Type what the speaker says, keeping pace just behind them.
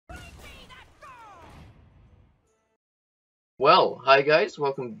Well, hi guys,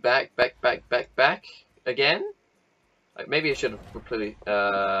 welcome back again. Like, maybe I should have completely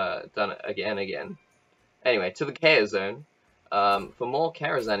done it again. Anyway, to the Chaos Zone, for more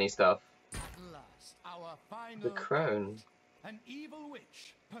Karazhan-y stuff. At last, our final The Crone. An evil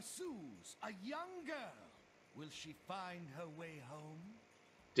witch pursues a young girl. Will she find her way home?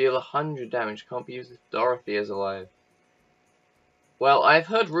 Deal 100 damage, can't be used if Dorothy is alive. Well, I've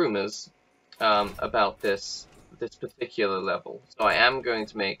heard rumors about this particular level, so I am going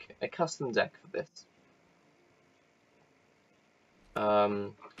to make a custom deck for this.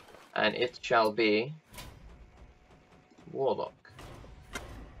 And it shall be Warlock.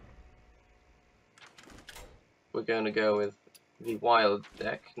 We're going to go with the Wild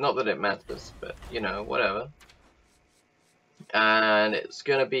deck. Not that it matters, but, you know, whatever. And it's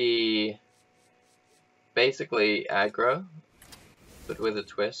going to be basically aggro, but with a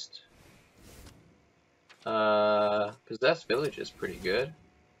twist. Possessed Village is pretty good.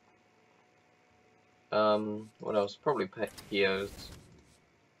 What else? Probably POs.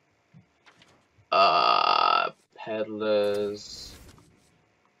 Peddlers.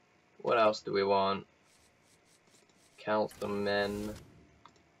 What else do we want? Council Men.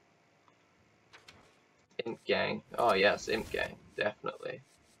 Imp Gang. Oh yes, Imp Gang, definitely.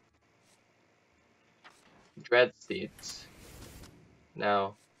 Dreadsteeds.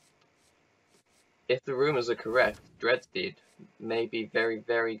 Now, if the rumors are correct, Dreadsteed may be very,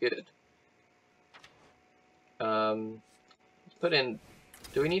 very good. Let's put in.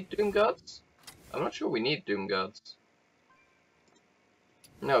 Do we need Doom Guards? I'm not sure we need Doom Guards.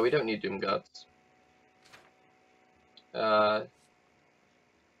 No, we don't need Doom Guards.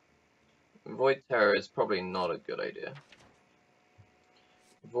 Void Terror is probably not a good idea.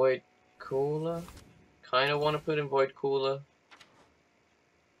 Void Cooler? Kinda want to put in Void Cooler.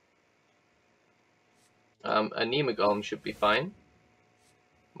 A Nemogolem should be fine.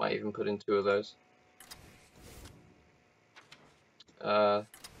 Might even put in 2 of those.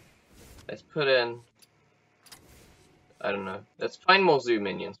 Let's put in, I don't know, let's find more zoo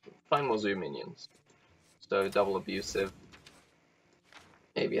minions. So double abusive,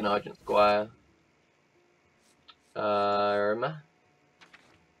 maybe an Argent Squire.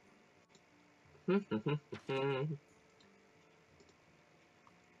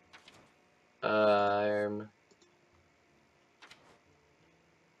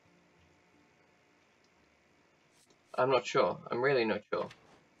 I'm not sure. I'm really not sure.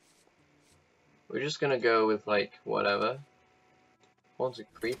 We're just gonna go with, like, whatever. Haunted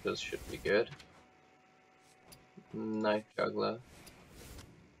Creepers should be good. Knife Juggler.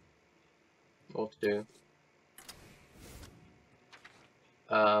 Or 2.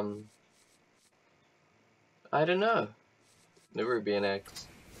 I don't know. The Rubian Eggs.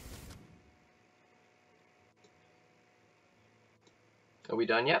 Are we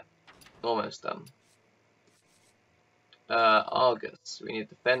done yet? Almost done. Argus. We need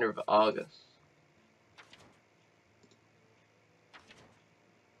Defender of Argus.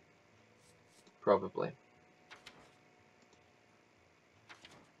 Probably.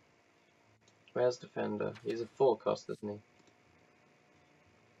 Where's Defender? He's a 4 cost, isn't he?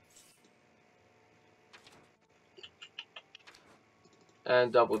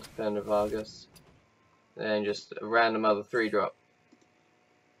 And double Defender of Argus. And just a random other 3-drop.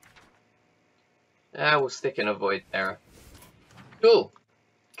 We'll stick in a Void Terror. Cool!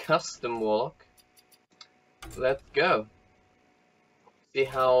 Custom Warlock. Let's go. See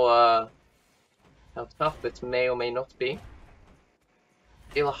how tough this may or may not be.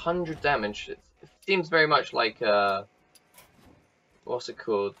 Deal 100 damage. It seems very much like, what's it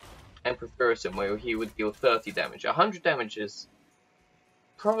called? Emperor Thurisim, where he would deal 30 damage. 100 damage is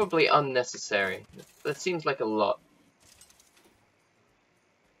probably unnecessary. That seems like a lot.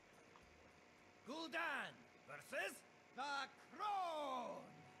 Gul'dan versus the Crone.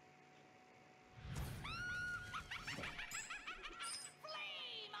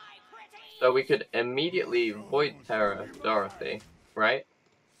 So we could immediately Void Terror Dorothy, right?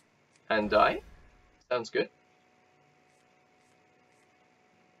 And die? Sounds good.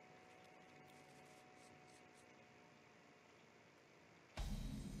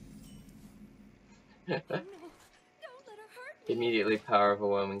 Oh, no. Don't let her hurt me. Immediately Power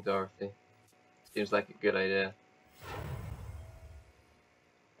Overwhelming Dorothy. Seems like a good idea.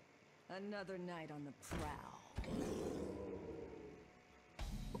 Another night on the prowl.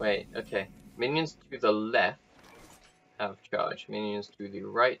 Wait, okay. Minions to the left have charge. Minions to the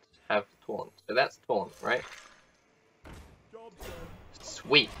right have taunt. So that's taunt, right?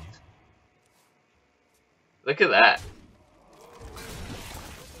 Sweet. Look at that.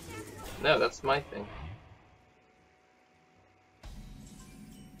 No, that's my thing.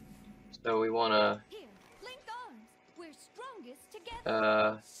 So we wanna Here, link arms. We're strongest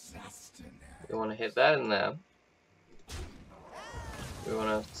together. we wanna hit that in there. We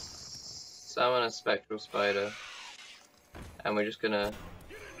wanna summon a spectral spider, and we're just gonna.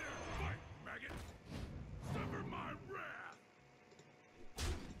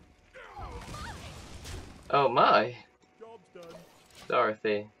 Oh my!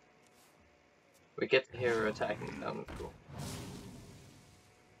 Dorothy. We get to hear her attacking. Sounds cool.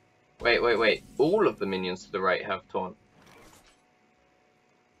 Wait. All of the minions to the right have taunt.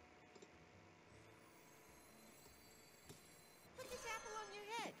 Put this apple on your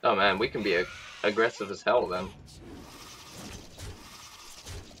head. Oh man, we can be aggressive as hell then.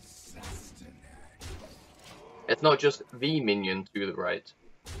 It's not just the minion to the right.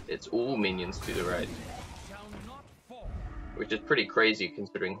 It's all minions to the right. Which is pretty crazy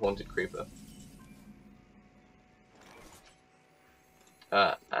considering Haunted Creeper.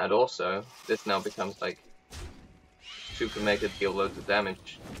 And also, this now becomes like super mega deal loads of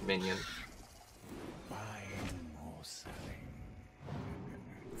damage minion.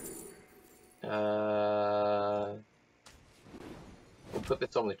 We'll put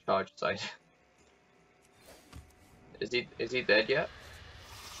this on the charge side. Is he dead yet?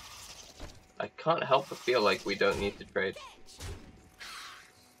 I can't help but feel like we don't need to trade.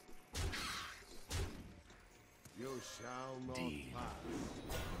 You shall not pass.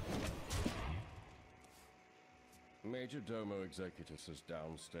 Major Domo Executus is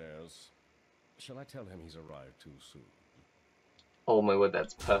downstairs. Shall I tell him he's arrived too soon? Oh my word,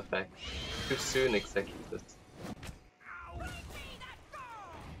 that's perfect. Too soon, Executus.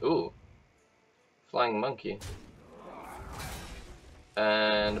 Ooh. Flying monkey.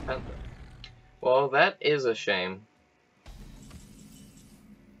 And a panther. Well, that is a shame.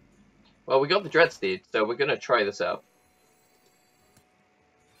 Well, we got the Dreadsteed, so we're gonna try this out.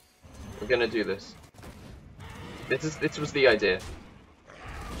 We're gonna do this. This was the idea.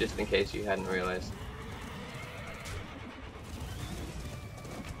 Just in case you hadn't realized.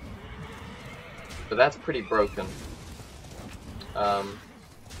 But that's pretty broken. We're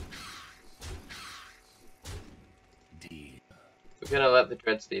gonna let the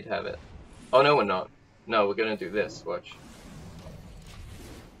Dreadsteed have it. Oh no, we're not. No, we're gonna do this. Watch.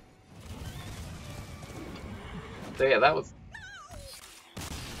 So yeah, that was.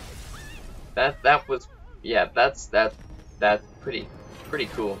 That was. Yeah, that's pretty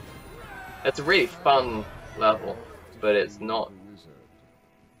cool. It's a really fun level, but it's not.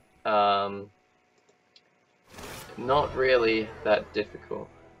 Not really that difficult.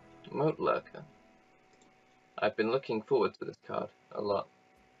 Moat Lurker. I've been looking forward to this card a lot.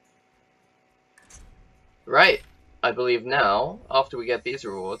 Right, I believe now, after we get these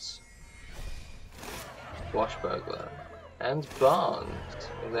rewards, Washburglar and Barnes.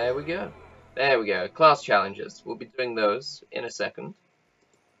 There we go. There we go. Class challenges. We'll be doing those in a second.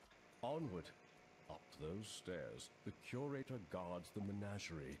 Onward. Up those stairs, the curator guards the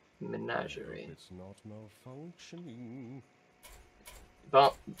menagerie. Menagerie. It's not malfunctioning.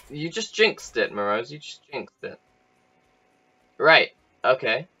 But you just jinxed it, Morose. You just jinxed it. Right.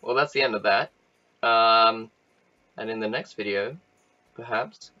 Okay. Well, that's the end of that. And in the next video,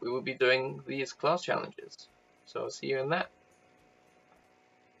 perhaps, we will be doing these class challenges. So I'll see you in that.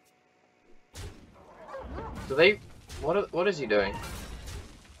 So what is he doing?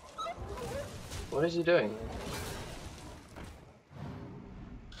 What is he doing?